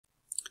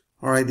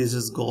Alright, this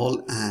is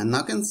gold, and now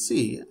you can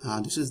see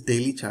this is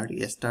daily chart.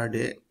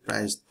 Yesterday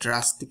price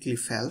drastically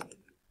fell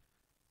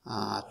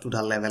to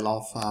the level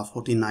of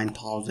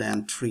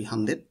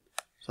 49,300.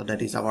 so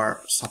that is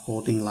our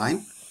supporting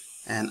line,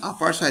 and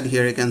upper side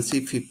here you can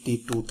see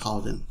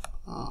 52,000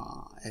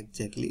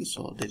 exactly.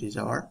 So that is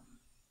our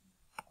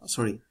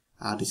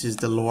this is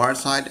the lower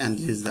side and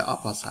this is the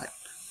upper side.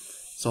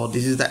 So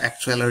this is the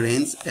actual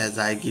range as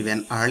I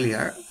given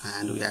earlier,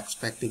 and we are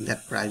expecting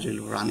that price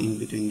will run in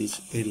between this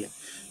area.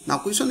 Now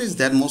question is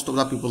that most of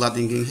the people are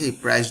thinking, hey,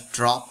 price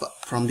drop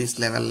from this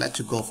level,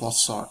 let's go for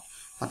short.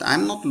 But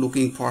I'm not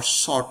looking for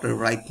short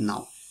right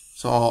now.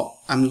 So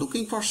I'm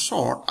looking for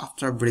short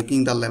after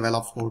breaking the level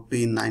of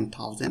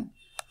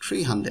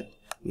 49,300,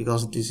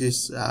 because this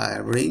is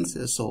range.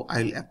 So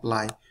I'll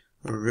apply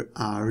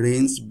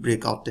range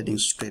breakout trading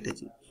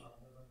strategy.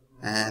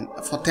 And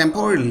for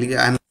temporarily,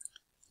 I'm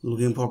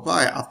looking for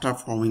buy after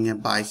forming a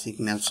buy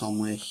signal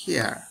somewhere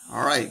here.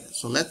 Alright,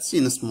 so let's see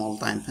in a small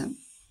time frame.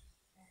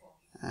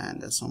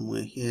 And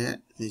somewhere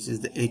here, this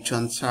is the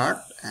H1 chart,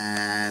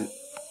 and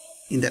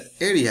in that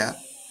area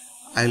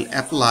I'll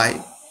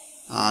apply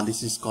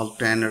this is called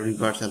trend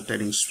reversal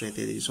trading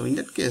strategy. So in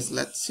that case,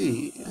 let's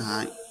see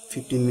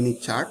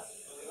 15-minute chart.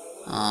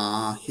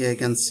 Here you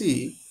can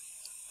see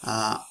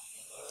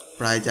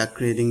price are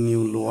creating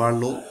new lower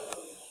low,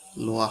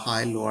 lower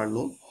high, lower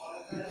low,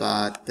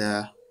 but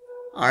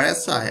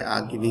RSI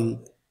are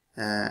giving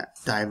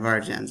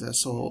divergence.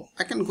 So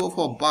I can go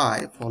for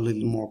buy for a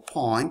little more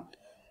point,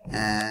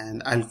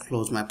 and I'll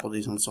close my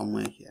position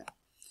somewhere here.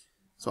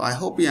 So I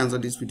hope you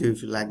answered this video.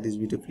 If you like this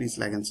video, please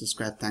like and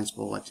subscribe. Thanks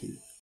for watching.